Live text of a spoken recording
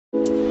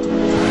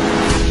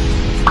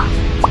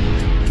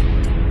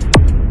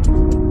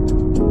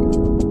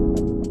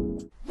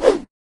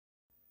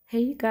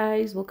Hey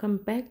guys, welcome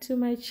back to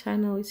my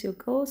channel. It's your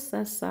girl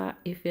Sadza.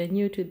 If you're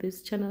new to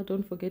this channel,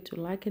 don't forget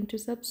to like and to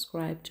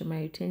subscribe. To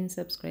my returning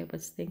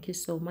subscribers, thank you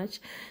so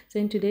much. So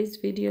in today's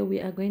video, we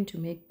are going to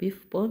make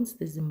beef bones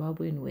the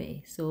Zimbabwean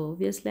way. So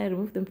obviously I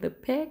remove them from the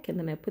pack and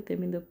then I put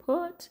them in the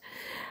pot.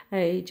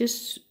 I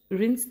just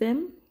rinse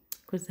them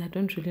because I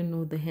don't really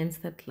know the hands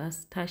that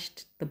last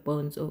touched the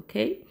bones.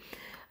 Okay,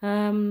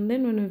 then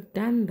when we've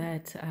done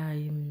that,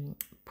 I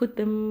put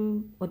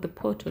them or the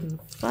pot on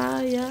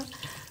fire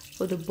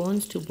for the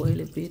bones to boil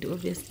a bit.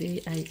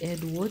 Obviously I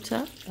add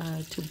water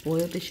to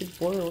boil. They should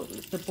boil.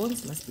 The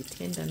bones must be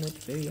tender, not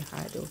very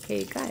hard.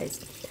 Okay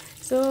guys,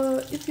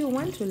 so if you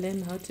want to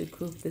learn how to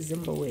cook the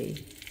Zimba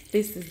way,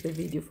 this is the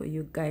video for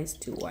you guys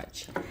to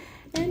watch.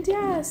 And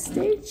yeah,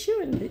 stay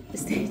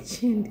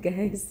tuned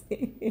guys.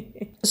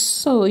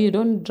 So you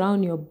don't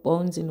drown your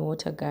bones in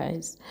water,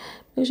 guys.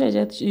 Make sure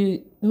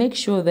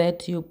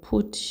that you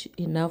put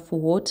enough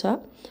water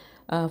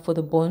for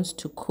the bones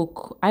to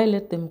cook. I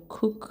let them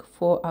cook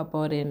for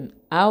about an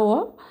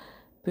hour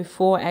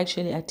before I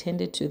actually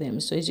attended to them.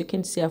 So as you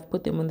can see, I've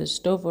put them on the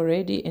stove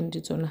already and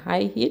it's on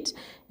high heat.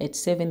 At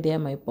 7 there,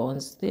 my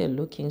bones, they're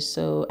looking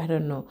so, I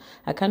don't know.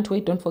 I can't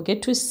wait. Don't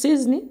forget to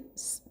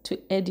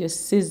add your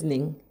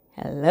seasoning.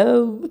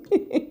 Hello.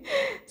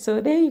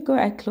 So there you go.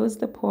 I close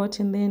the pot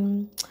and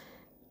then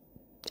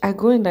I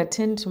go and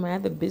attend to my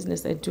other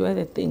business. I do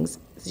other things.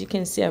 As you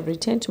can see, I've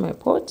returned to my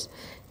pot.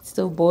 It's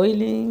still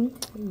boiling.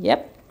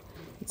 Yep,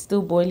 it's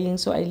still boiling.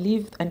 So I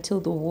leave until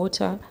the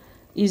water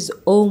is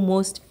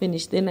almost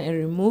finished. Then I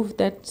remove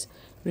that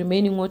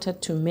remaining water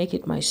to make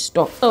it my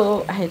stock.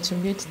 Oh, I had to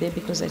mute there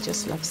because I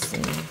just love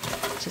singing.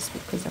 Just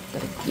because I've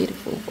got a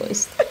beautiful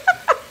voice.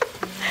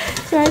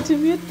 So I had to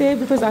mute there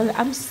because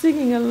I'm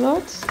singing a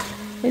lot.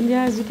 And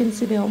yeah, as you can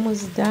see, they're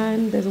almost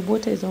done. The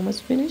water is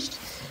almost finished.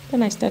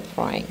 Then I start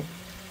frying.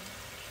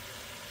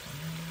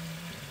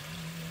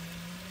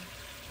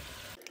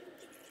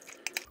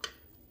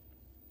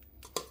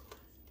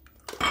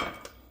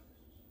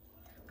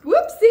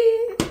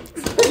 Whoopsie!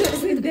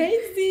 Whoopsie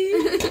daisy!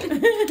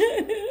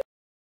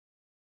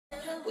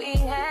 We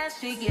had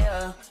shit,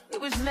 yeah.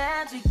 It was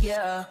magic,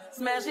 yeah.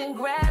 Smash and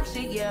grab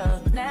shit, yeah.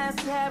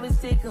 Nasty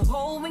habits take a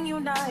hold when you're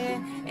not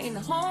here. Ain't a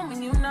home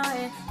when you're not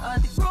here.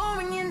 They grow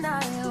when you're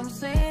not here. I'm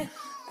saying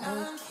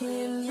I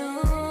can't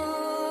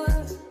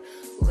lose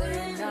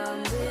when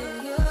I'm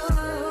with you.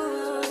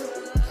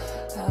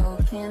 How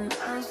can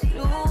I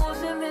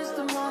lose and miss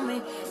the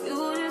moment?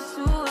 You just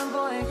do it,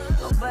 boy.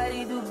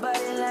 Nobody do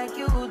body like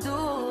you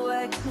do.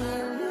 I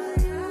can't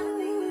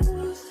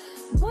lose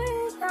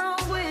when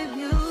I'm with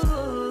you.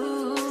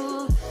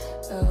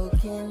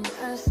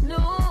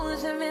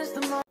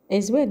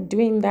 As we're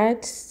doing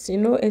that, you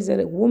know, as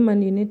a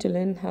woman, you need to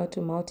learn how to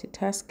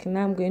multitask.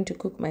 Now I'm going to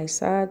cook my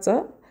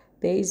sadza.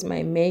 There is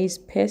my maize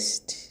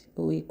paste.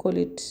 We call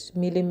it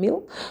mealie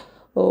meal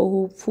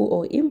or hupu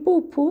or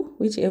impupu,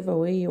 whichever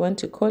way you want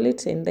to call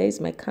it. And there is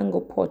my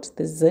kango pot,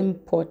 the Zim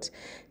pot.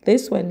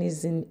 This one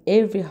is in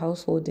every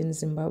household in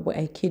Zimbabwe.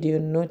 I kid you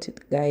not,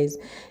 guys.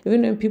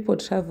 Even when people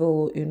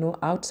travel, you know,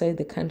 outside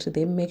the country,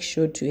 they make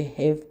sure to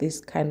have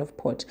this kind of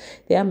pot.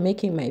 They are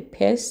making my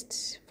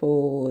paste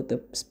for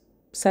the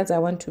sadza I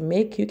want to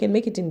make. You can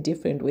make it in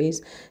different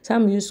ways.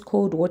 Some use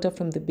cold water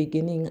from the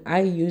beginning.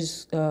 I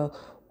use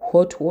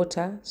hot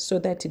water so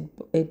that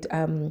it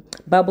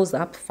bubbles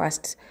up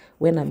fast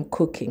when I'm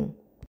cooking.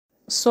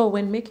 So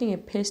when making a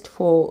paste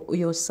for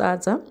your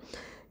sadza,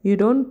 you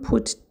don't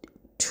put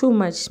too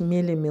much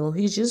mealie meal.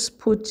 You just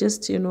put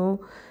you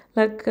know,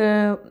 like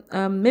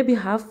maybe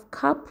half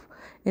cup,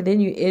 and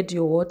then you add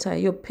your water.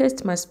 Your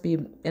paste must be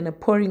in a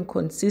pouring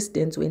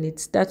consistency when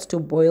it starts to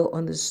boil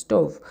on the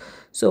stove.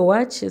 So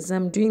watch as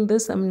I'm doing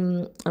this.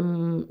 I'm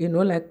you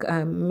know, like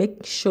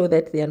make sure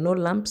that there are no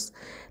lumps.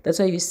 That's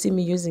why you see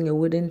me using a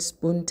wooden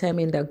spoon time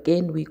and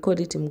again. We call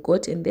it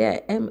mgot, and there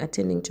I am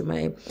attending to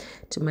my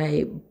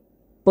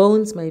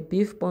bones, my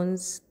beef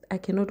bones. I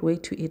cannot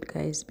wait to eat,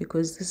 guys,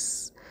 because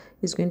this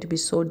is going to be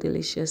so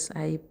delicious.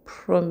 I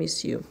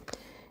promise you.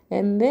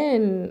 And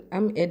then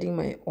I'm adding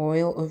my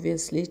oil,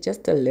 obviously,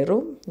 just a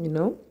little, you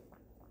know.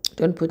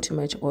 Don't put too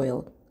much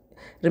oil.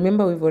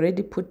 Remember, we've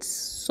already put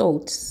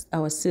salt,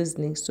 our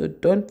seasoning, so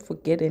don't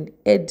forget and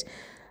add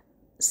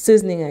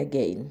seasoning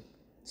again.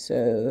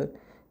 So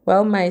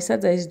while my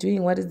sadza is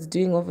doing what it's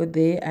doing over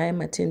there, I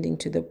am attending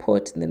to the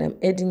pot, and then I'm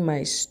adding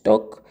my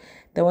stock,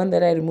 the one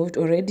that I removed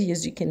already.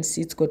 As you can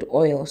see, it's got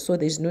oil, so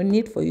there's no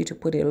need for you to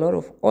put a lot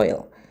of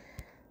oil.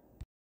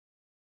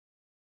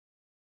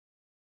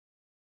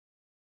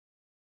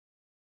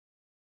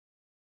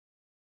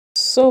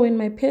 So when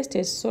my paste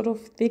is sort of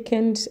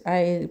thickened,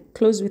 I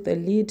close with a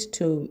lid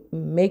to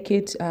make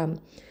it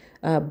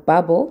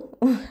bubble.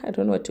 I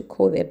don't know what to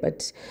call that,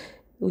 but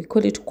we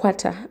call it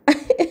kwata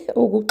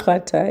or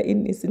kwata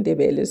in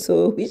Isindebele.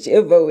 So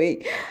whichever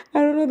way, I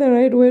don't know the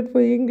right word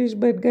for English,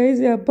 but guys,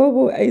 yeah,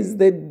 bubble is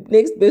the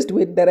next best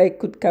word that I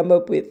could come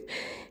up with.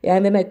 Yeah,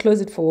 and then I close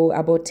it for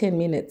about 10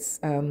 minutes.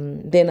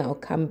 Then I'll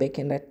come back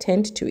and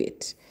attend to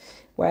it.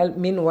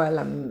 Meanwhile,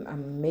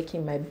 I'm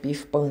making my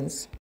beef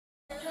bones.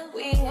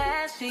 We had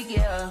had shit,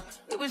 yeah.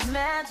 It was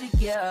magic,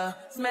 yeah.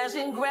 Smash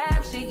and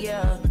grab shit,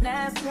 yeah.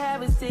 Nasty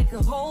habits take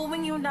a hold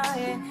when you're not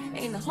here.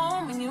 Ain't a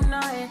home when you're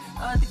not here.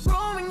 They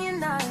grow when you're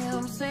not here.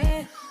 I'm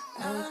saying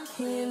I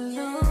can't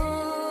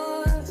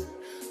lose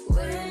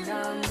when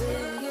I'm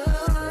with you.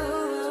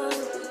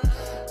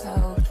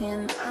 How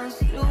can I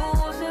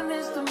lose and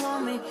miss the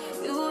moment?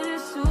 You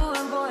just too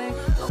boy.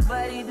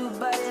 Nobody do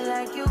body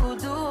like you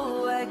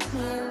do. I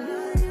can't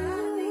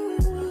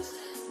lose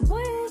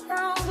when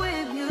I'm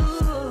with you.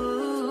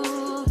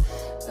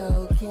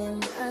 How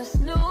can I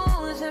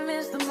snooze and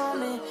miss the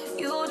moment?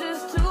 You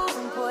just too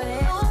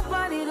important.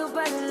 Nobody do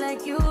body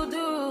like you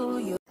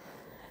do.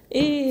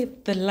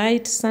 The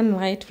light,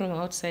 sunlight from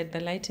outside, the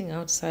lighting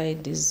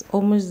outside is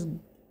almost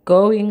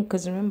going,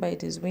 because remember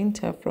it is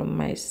winter from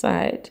my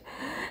side,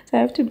 so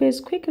I have to be as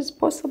quick as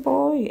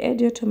possible. You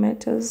add your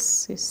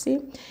tomatoes. You see,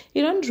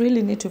 you don't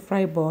really need to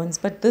fry bones,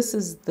 but this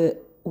is the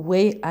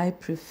way I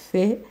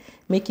prefer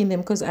making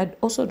them, because I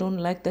also don't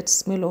like that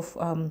smell of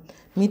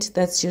meat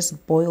that's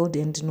just boiled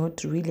and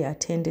not really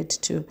attended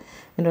to.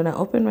 And when I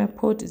open my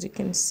pot, as you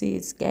can see,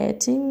 it's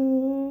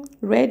getting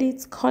ready.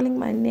 It's calling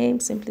my name,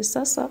 Simply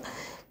Sadza,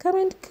 come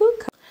and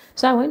cook.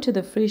 So I went to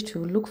the fridge to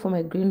look for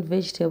my green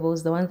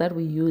vegetables, the ones that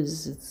we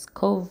use. It's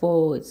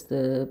kovo, it's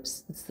the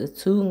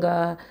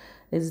tunga,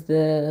 it's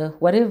the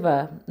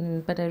whatever.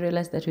 But I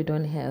realized that we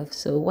don't have.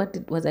 So what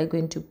was I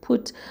going to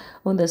put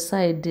on the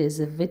side as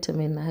a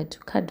vitamin? I had to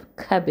cut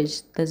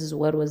cabbage. This is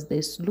what was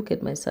this. Look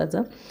at my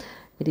sadza.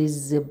 It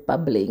is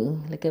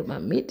bubbling. Look at my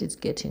meat. It's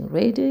getting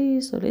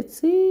ready. So let's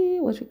see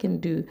what we can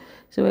do.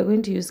 So we're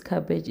going to use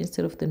cabbage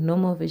instead of the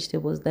normal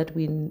vegetables that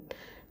we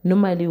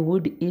normally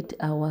would eat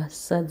our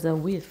sadza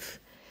with.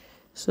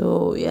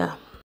 So yeah.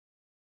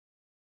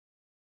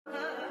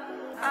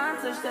 I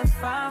touch that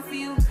fire for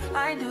you.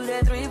 I do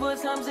that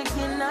 3-4 times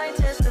again. I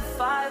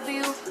testify for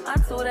you. I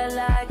told I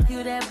like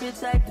you, that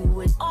bitch. I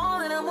do it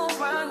all and I'm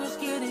around. You're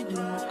scared to do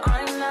it.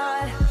 I'm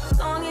not. As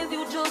long as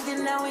you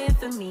joking now in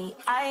for me,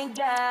 I ain't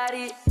got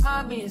it.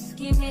 I've been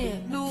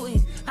scheming,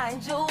 looting,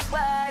 hide your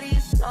body.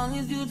 As long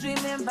as you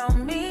dreaming about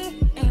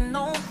me, ain't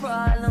no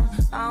problem.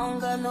 I don't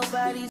got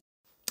nobody.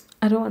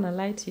 I don't want to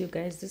lie to you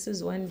guys. This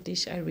is one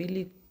dish I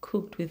really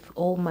cooked with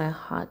all my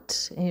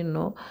heart, and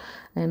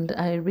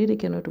I really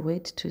cannot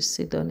wait to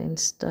sit down and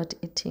start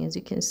eating. As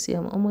you can see,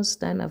 I'm almost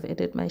done. I've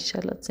added my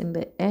shallots in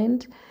the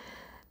end,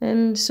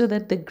 and so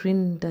that the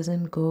green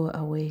doesn't go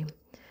away.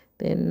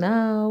 Then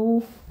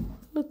now,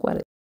 look what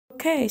it.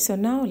 Okay, so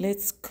now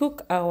let's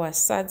cook our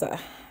sadza.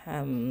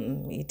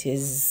 It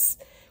is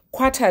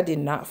quartered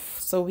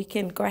enough, so we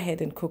can go ahead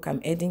and cook. I'm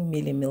adding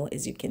meal.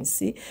 As you can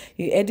see,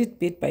 you add it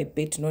bit by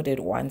bit, not at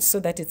once, so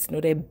that it's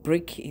not a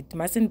brick. It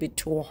mustn't be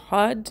too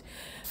hard.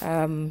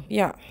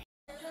 Yeah.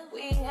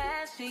 We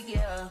had shit,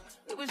 yeah.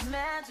 It was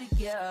magic,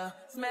 yeah.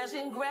 Smash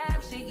and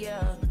grab shit,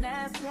 yeah.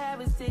 Nasty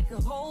habits take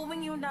a hold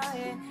when you're not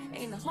here.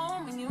 Ain't a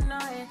home when you're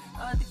not here.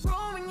 They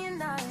grow when you're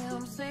not here.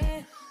 I'm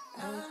saying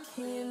I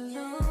can't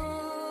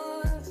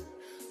lose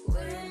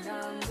when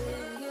I'm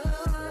with you.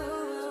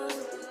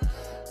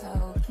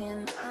 How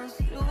can I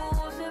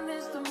lose and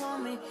miss the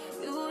moment?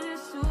 You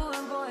just too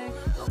boy.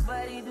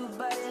 Nobody do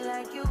body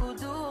like you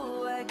do.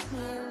 I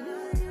can't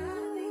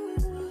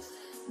lose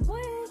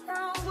when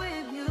I'm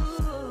with you.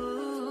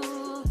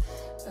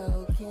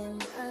 How can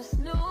I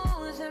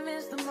snooze and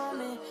miss the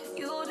moment?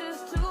 You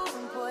just too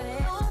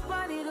important.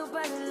 Nobody do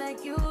body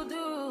like you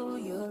do.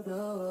 You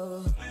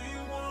do.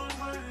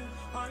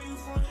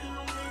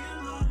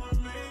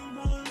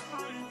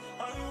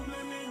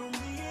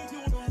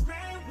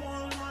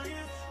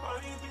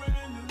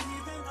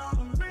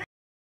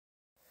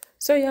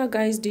 So yeah,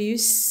 guys, do you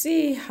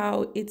see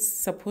how it's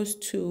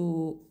supposed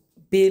to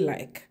be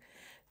like?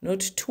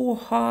 Not too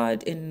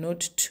hard and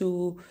not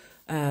too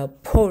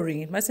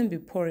pouring. It mustn't be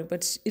pouring,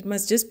 but it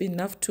must just be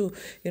enough to,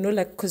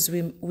 like, because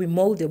we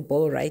mold the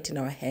bowl right in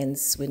our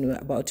hands when you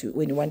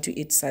want to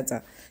eat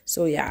sadza.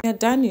 So yeah, when you're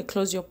done, you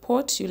close your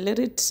pot, you let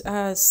it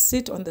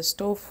sit on the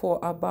stove for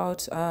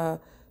about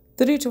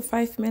 3 to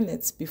 5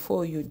 minutes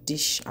before you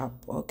dish up.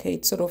 Okay,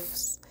 it's sort of,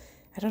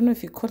 I don't know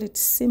if you call it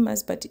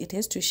simmers, but it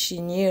has to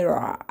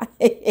shinyera.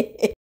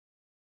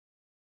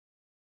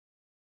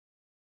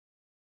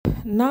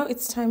 Now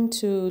it's time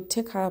to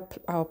take up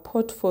our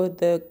pot for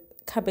the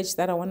cabbage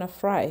that I want to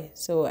fry.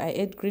 So I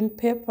add green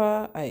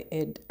pepper, I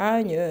add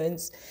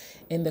onions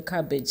and the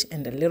cabbage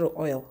and a little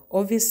oil.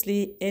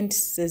 Obviously, and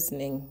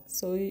seasoning.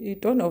 So you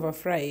don't over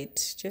fry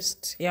it.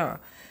 Just, yeah.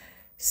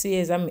 See,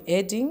 as I'm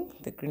adding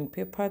the green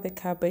pepper, the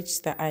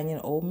cabbage, the onion,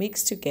 all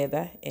mixed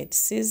together. Add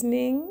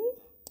seasoning.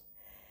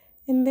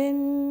 And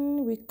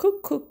then we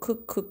cook.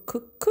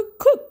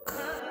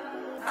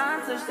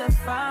 I touch that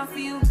fire for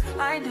you.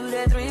 I do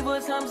that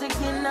 3-4 times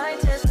again. I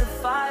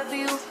testify for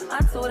you.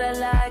 I told I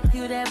like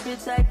you, that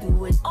bitch. I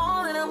do it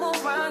all and I'm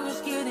around. You're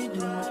scared to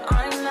do it.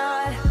 I'm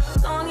not.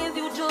 As long as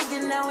you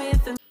joking now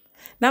with the.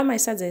 Now my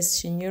sadza is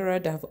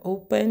shinyurad. I've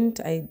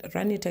opened. I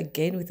run it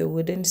again with a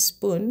wooden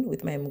spoon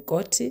with my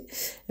mgoti.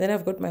 Then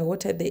I've got my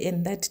water there,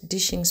 and that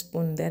dishing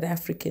spoon, that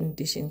African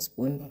dishing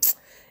spoon,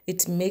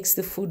 it makes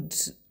the food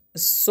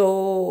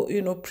so,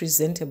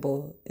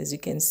 presentable. As you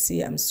can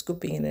see, I'm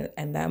scooping in it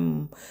and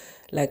I'm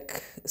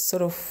like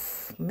sort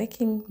of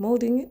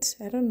molding it.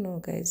 I don't know,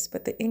 guys,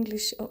 but the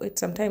English,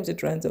 sometimes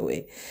it runs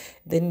away.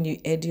 Then you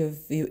add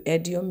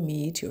your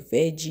meat, your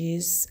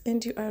veggies,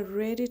 and you are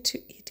ready to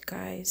eat,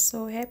 guys.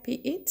 So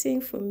happy eating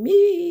for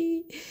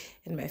me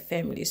and my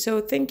family. So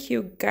thank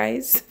you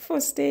guys for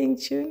staying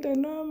tuned. I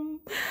know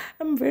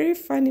I'm very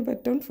funny,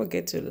 but don't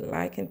forget to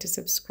like and to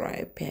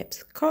subscribe,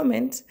 perhaps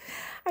comment.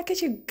 I'll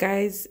catch you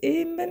guys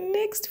in the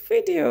next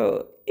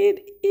video.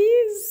 It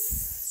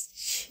is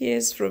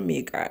cheers from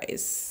me,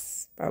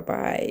 guys.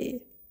 Bye-bye.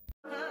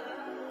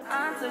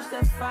 I touch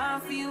that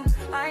 5 for you.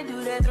 I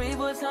do that 3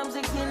 more times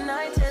again.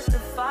 I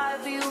testify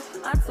for you.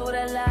 I told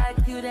I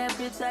like you, that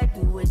bitch. I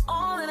do it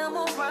all, and I'm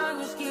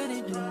around. You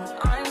scared to do it.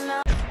 I'm not.